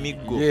omukazi we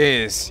emiggo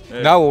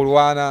naawe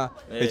olwana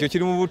ekyo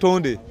kiri mu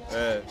butonde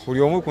buli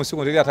omu ku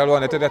nsigo teri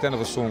atalwana teri atana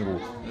busungu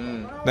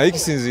naye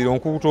kisinziira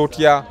onkuuta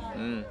otya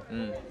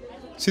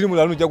siri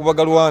mulala nojja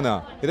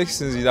kubagalwana era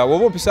kisinziira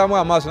oba ompisaamu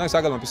amaaso naye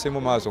saagala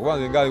ompiseemu maaso kuba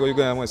nze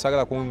ngaayogera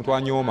saagala kumuntu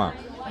anyooma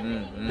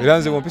era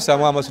nze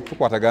bwompisaamu amaaso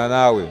tukwatagana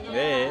naawe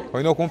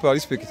olina okumpa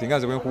respect nga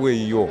nze bwenkuwa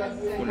eyiyo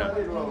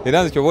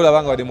era nze kyoba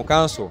olabanga wadde mu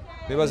kanso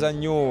nebaza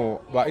nnyo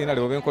ba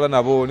NRL benkola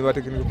nabo ne ba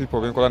technical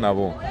people benkola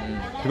nabo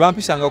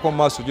tebampisangako mu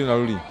maaso gyo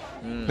naluli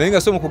naye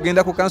nga so mu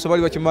kugenda ku kanso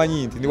bali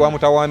bakimanyi nti ndi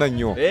wamutawaana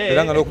nnyo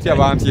era nga n'okutya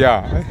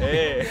bantya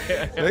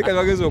naye kati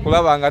bagenza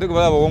okulaba nga ate gwe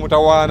balaba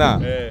ow'omutawaana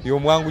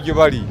y'omwangu gye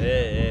bali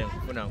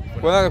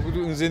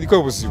nze ndiko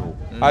obuzibu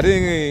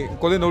ate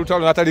nkole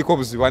n'olutalo n'ataliko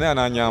obuzibu ani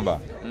ananyamba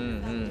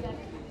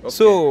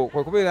so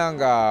kwekubeera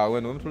nga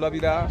weno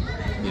mutulabira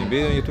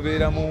embeera gye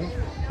tubeeramu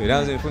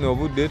era nze nfuna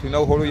obudde tulina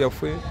buholo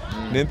yaffe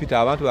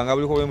nempita abantu bange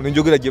abaliko obulemu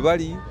nenjogera gye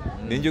bali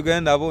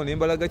nenjogera nabo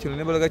nembalaga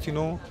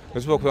kino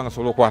esobola okuba nga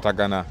sobola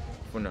okwatagana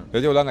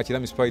era kyolanga kira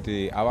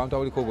municipality abantu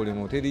abaliko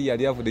obulemu teri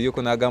yali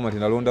avuddeyoko n'agamba nti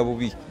nalonda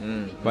bubi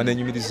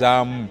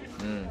banenyumirizaamu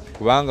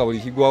kubanga buli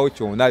kigwawo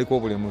kyonna aliko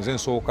obulemu nze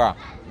nsooka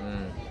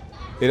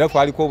era fe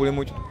aliko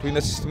obulemu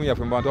tulina sisitimu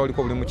yaffe mu bantu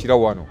abaliko obulemu kira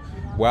wano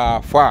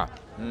bwafa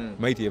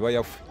maiti eba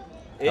yaffe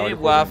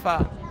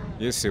bwafa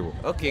yesebo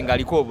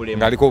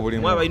ngaliko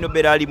obulemu abalina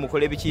obeera ali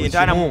mukole biki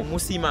entaana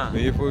musima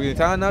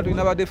entaana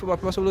tulina badefu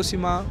baffe basobola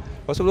osima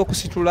basobola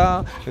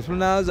okusitula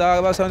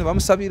netunaza basaba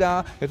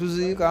bamusabira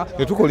netuziika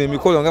netukola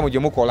emikolo nga mwe gye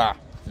mukola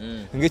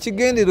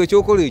ng'ekigendererwa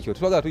ekyokola ekyo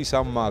twagala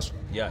tuyisa mu maaso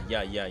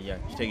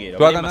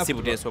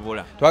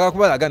twagala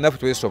kubalaga naffe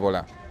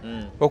twesobola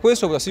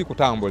okwesobola si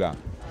kutambula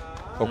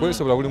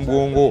okwesobola buli mu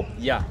bwongo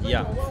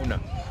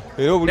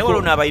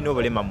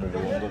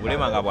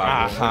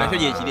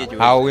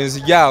awo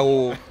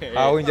wenzijaawo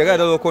awo wenjagala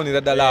ddala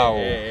okonera ddala awo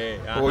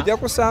ojja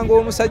kusanga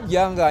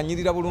omusajja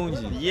ng'anyirira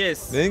bulungi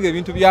naye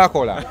ng'ebintu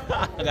byakola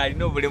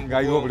ng'alina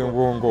obulemu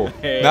bwongo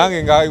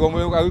nange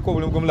ng'aliko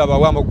obulemu gwemulaba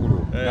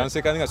aw'amagulu nga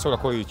nseka nga sobola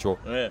kukola ekyo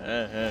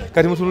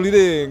kati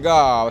mutunulire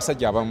nga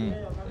abasajja abamu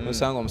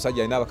nosanga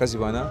omusajja alina abakazi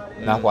bana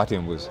n'akwata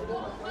embuzi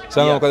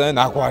sanga omukazi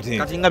n'akwata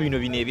kati nga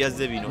bino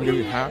ebyazze bino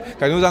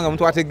kati nozanga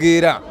muntu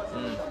ategeera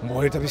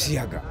mboleeta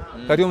bisiyaga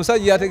kati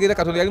omusajja yategeera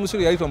Katonda yali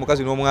musulu yali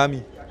omukazi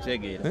n'omwami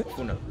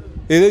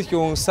era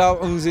ekyo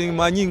nze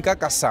manyi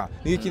nkakasa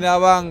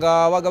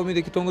nikinabanga bagavumenti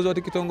ekitongoza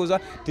oti kitongoza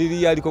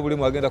teri yaliko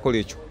obulemu agenda kola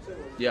ekyo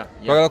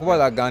twagala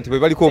kubalaga nti bwe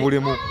baliko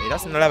obulemu era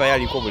sinalaba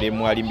yaliko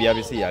obulemu alimbya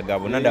bisi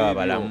yagabo nandaba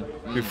balamu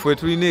ffe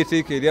tulina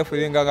eteeka eryaffe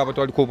erenga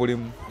abantu baliko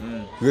obulemu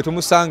gwe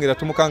tumusangira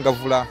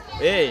tumukangavula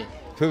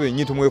ffe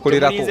benyi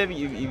tumwekolerako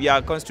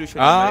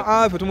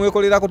ffe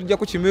tumwekolerako tujja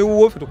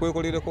kukimewo ffe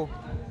tukwekolereko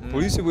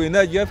poliisi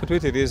bwenajja ffe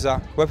twetereza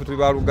kuba ffe tuli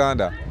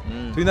baluganda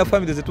tulina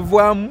famire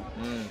zetuvaamu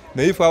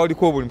naye ffe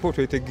abaliko obulemu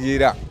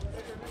twetegeera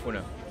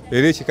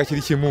era ekika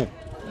kiri kimu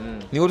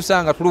niwe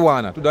tusanga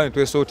tulwana tudda ne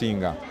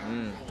twesotinga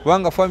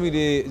kubanga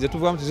famire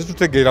zetuvaamu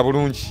tezitutegeera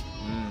bulungi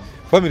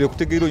famire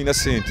ekutegeera olina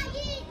sente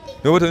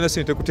naye oba tolina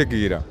sente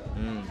tekutegeera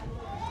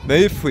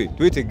naye ffe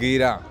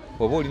twetegeera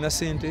oba olina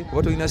sente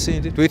oba tolina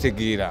sente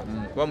twetegeera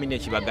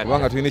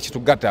kubanga tulina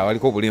ekitugatta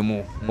abaliko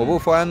obulemu oba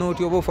ofaanana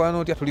otya oba ofaanana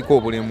otya tuliko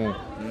obulemu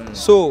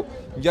so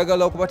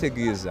njagala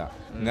okubategeeza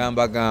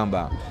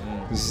ngambagamba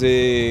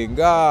nze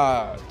nga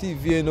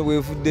TV eno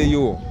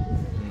bwevuddeyo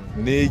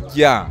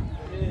nejja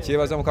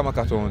nkyebaza Mukama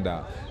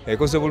Katonda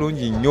ekoze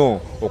bulungi nnyo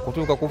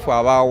okutuuka kufa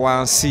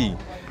abawansi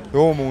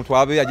n'omuntu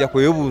abe ajja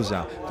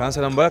kwebuuza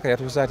kansala Mubaraka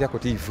yatuusa atya ku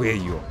TV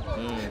eyo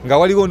nga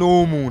waliwo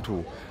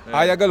n'omuntu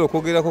ayagala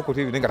okwogerako ku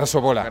TV naye nga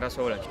tasobola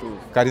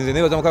kati nze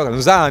nebaza Mukama Katonda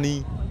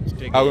nzaani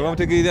awe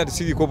bamutegeerera nti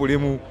siriko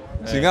bulemu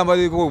singa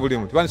mbaliko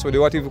obulemu tibanisobodde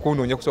wa TV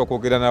kunoonya kusobola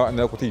kwogera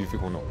na ku TV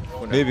kuno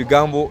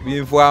n'ebigambo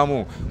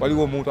byenvaamu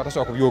waliwo omuntu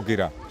atasobola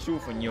kubyogera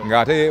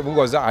ng'ate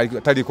mubaza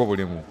taliko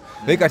bulemu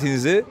naye kati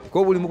nze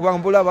ko bulemu kubanga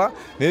mbulaba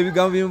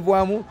n'ebigambo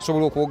byenvaamu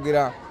sobola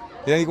okwogera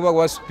era nikuba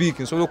wa speak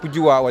nsobola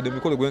okugiwa wadde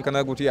mikolo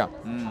gwenkana gutya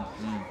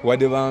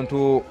wadde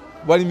bantu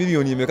bali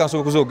miliyoni emeka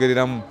nsobola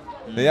okuzogereramu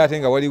naye ate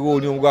nga waliwo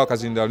oli omugwa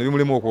akazindalo ne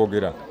bimulemu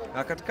okwogera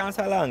kati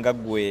kansala nga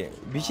ggwe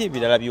biki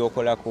ebirala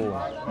byokolako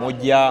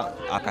mujja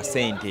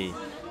akasente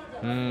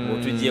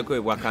otugyeko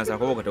ebwa kansala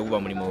kuba okateguba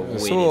mulimu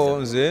obuweereza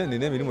so nze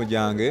nina emirimu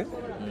gyange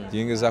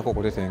gyingezaako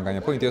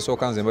okutetenganya pointi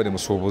esooka nze mbadde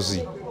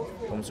musuubuzi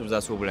omusuubuzi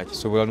asuubula ki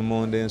nsobola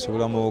lumonde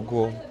nsobola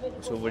muwogo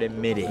osuubula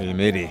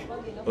emmere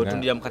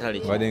otundira mu katale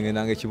ki mbadde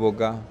ngendanga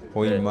ekiboga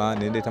oyima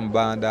nendeeta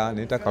mubanda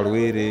nendeeta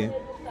kalwere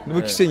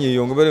mukisenyi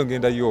eyo ngembadde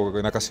ngendayo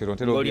nakasero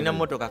olina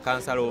mmotoka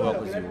kansala oba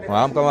bakuzibu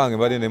mukama wange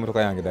mbadde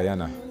n'emmotoka yange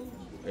Dayana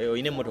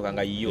olina emmotoka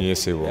nga yiyo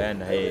yesebo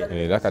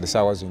era kati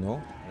saawa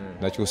zino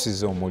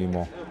nakyusizza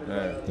omulimo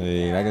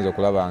nagenza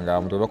okulaba nga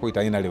omuntu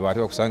bakuyita ina leba ate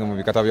bakusange mu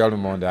bikata bya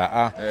lumonde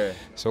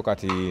so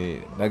kati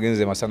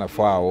nagenze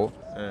masanafu awo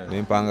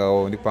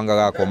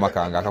ndipangako akooma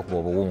kange akakuba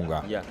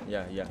obuwunga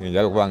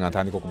njala okuba nga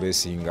ntandika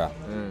okubeesinga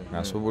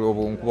nasobola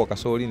obunkuba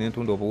kasooli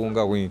nentunda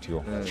obuwunga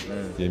bwentyo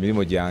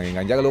emirimu gyange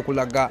nga njagala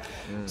okulaga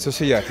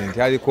society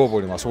nti aliko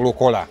obulemu asobola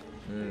okukola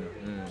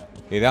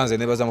era nze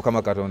nebaza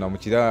Mukama Katonda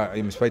mukira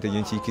munisipalite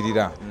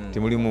gyenkiikirira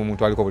timulimu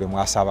omuntu aliko obulemu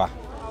asaba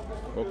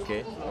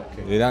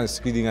era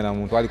nsikiringa na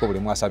muntu aliko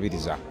obulemu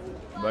asabiriza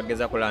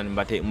bageza kulani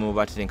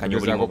mubatetenkanya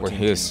obulemu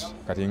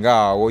kati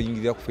nga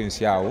woyingirira ku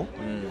fensi awo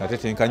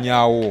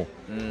atetenkanyawo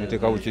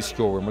netekawo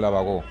kisikyo we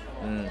mulabako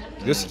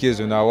kyo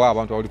sikyezo nawo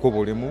abantu abaliko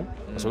obulemu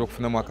basobola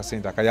okufunamu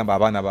akasente akayamba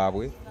abaana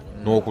baabwe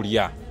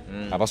n'okulya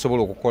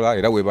abasobola okukola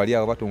era we bali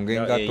abo batunga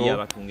engato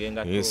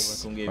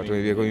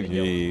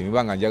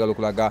nibanga njagala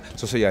okulaga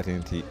society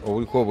nti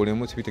obuliko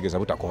obulemu kibitegeeza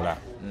butakola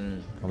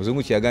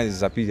omuzungu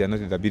kyaganyiza pili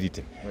not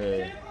disability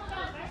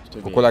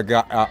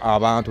okulaga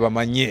abantu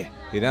bamanye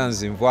era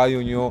nze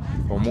nvaayo nnyo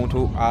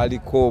omuntu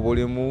aliko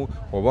obulemu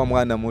oba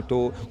mwana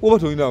muto oba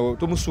tolina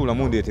tomusuula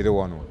mundeetere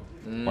wano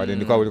wadde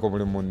ndiko aliko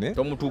obulemu munne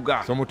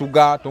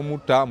tomutuga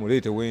tomutta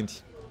muleete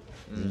wenti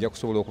nja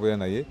kusobola okubeera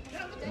naye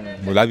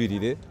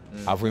mulabirire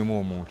avuemu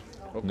omuntu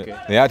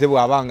naye ate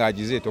bw'abanga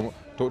agize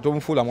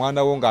tomufuula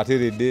mwana wo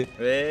ng'ateredde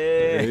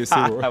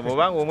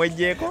bw'obanga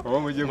omwejjeeko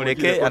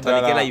muleke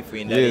atandike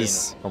life endala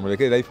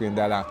omulekere life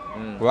endala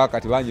kuba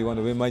kati bangi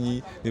wano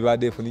bemanyi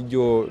nibadeefu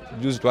nijjo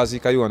juzi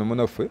twaziikayo wano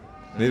munaffe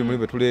naye muli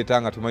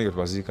betuleeta nga tumanyi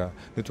tubaziika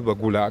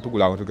netugula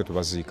awo tuge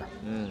tubaziika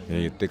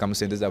tuteeka mu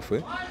sente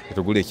zaffe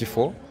tetugula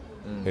ekifo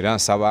era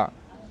nsaba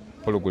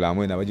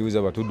pologulamu eno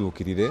abagibuza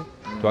batuduukirire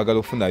twagala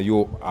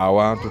okufunayo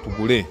awantu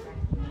tugule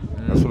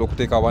nasobola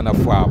okuteeka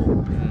abanafu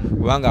abo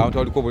kubanga abantu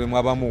baliko obulemu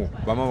abamu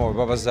bamama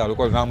babazaala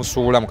olikola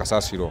namusuula mu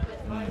kasaasiro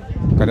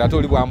kati ate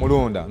oli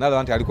bwamulonda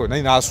nalaba nti aliko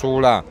naye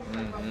nasuula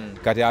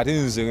kati ate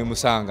nze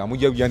musanga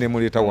mujja bujja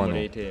nemuleeta wano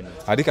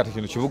ate kati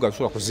kino kibuga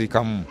tusobola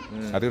kuziikamu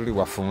ate tuli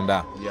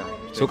bwafunda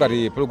so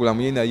kati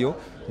pologulamu yenayo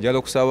njala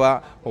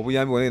okusaba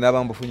obuyambi bwonna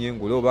n'abamu bufunye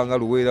ngule obanga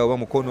luweera oba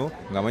mukono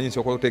ng'amanyi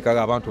nsobola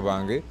okuteekayo abantu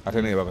bange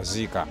ate naye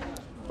babaziika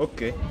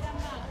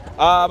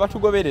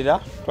abatugoberera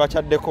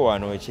twakyaddeko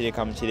wano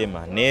ekireka mu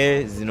kirema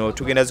ne zino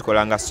tugenda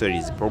zikolanga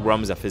stories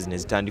programu zaffe zino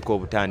zitandika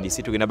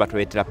obutandisi tugenda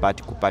batweetera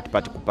paati ku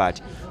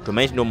paati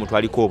tumanyi ti n'omuntu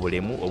aliko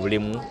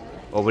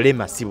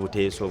obulema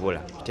sibuteesobola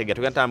kitega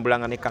tugenda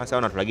tambulanga ne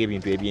kansala natulaga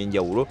ebintu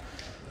ebyenjawulo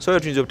so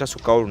tuyinza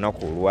obutasukkawo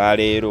olunaku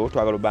olwaleero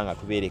twagala obbanga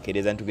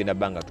tubeerekereza ntugenda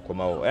bbanga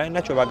tukomawo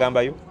nakyo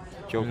bagambayo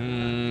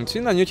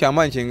kirina nnyo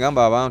kyamaanyi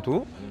kyengamba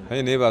abantu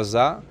naye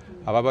neebaza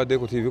ababadde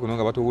ku TV kuno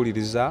nga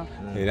batuwuliriza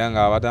era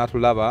nga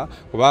batanatulaba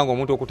kubanga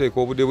omuntu okuteeka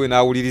obudde bwe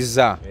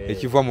n'awuliriza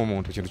ekiva mu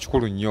muntu kintu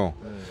kikulu nnyo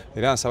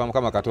era nsaba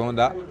Mukama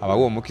Katonda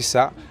abawe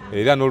omukisa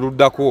era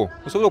n'oluddako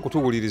musobole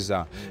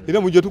okutuwuliriza era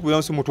mujja tukubira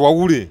nsi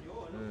mutuwawule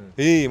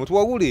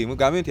mutuwawule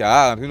mugambe nti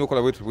tulina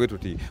okukola bwe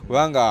tuti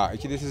kubanga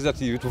ekireeteza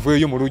TV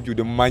tuveeyo mu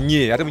lujjudde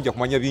mumanye ate mujja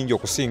kumanya bingi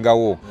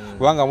okusingawo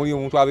kubanga muli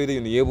omuntu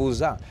abeereyo ne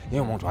yeebuuza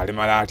naye omuntu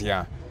alemala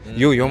atya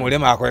yoyo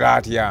omulema akola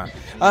atya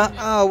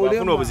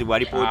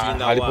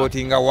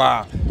alipootinga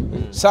wa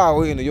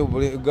saawa eno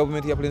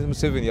gavumenti ya President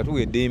Museveni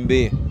yatuwa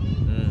eddembe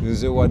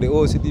nze wadde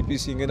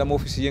CDPC ngenda mu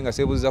ofisi ye nga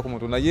seebuuza ku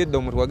muntu naye edda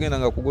omuntu wagenda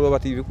nga kugula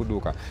TV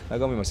kuduuka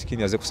nagamba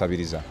masikini aze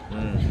kusabiriza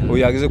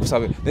oyo ageze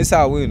kusabiriza naye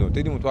saawa eno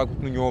teri muntu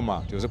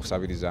akunyooma tyoze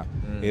kusabiriza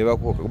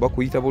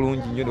bakuyita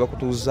bulungi nnyo ne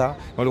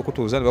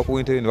bakutuuza ne bakuwa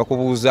entebe ne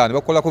bakubuuza ne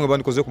bakukolako nga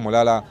bandikoze ku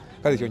mulala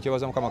kale ekyo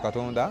nkyebaza Mukama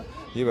Katonda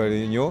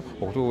yeebale nnyo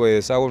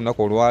okutuweesaawo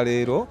olunaku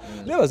olwaleero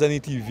nebaza ne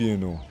TV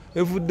eno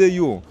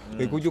evuddeyo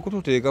ekujja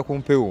kututeeka ku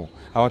mpewo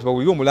abantu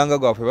bawulire omulanga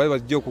gwaffe bali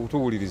bajja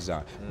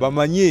okutuwuliriza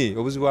bamanye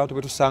obuzibu abantu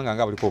betusanga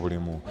nga baliko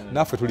obulemu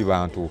naffe tuli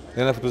bantu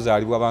era naffe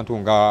tuzaalibwa abantu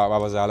nga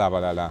babazaala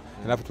abalala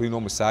naffe tulina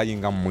omusaayi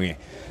nga mmwe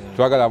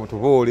twagala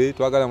mutuboole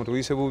twagala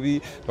mutuyise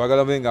bubi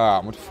twagala mbe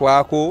nga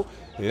mutufaako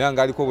era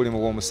ngaaliko obulemu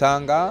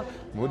bw'omusanga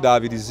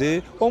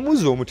mudaabirize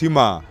omuzi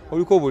omutima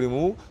oliko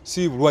obulemu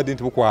si bulwadde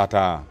nti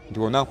bukwata nti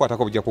wonna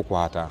nkwatako bujja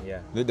kukwata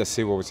nedda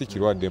ssebo si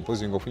kirwadde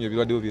mpozi ng'ofunye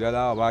ebirwadde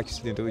birala oba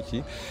akisidenti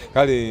oki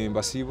kale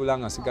mbasiibula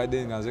nga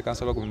nsigadde nga nze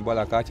kansala ku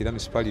Mbalaka kira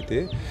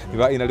municipality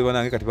ina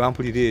banange kati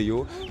bampulira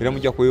eyo era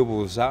mujja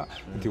kwebuuza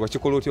nti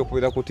wakikola otya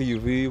okubeera ku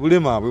TV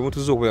bulema bwe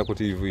mutuze okubeera ku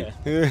TV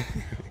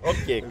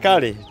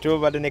kale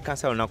tubadde ne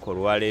kansala olunaku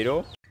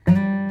olwaleero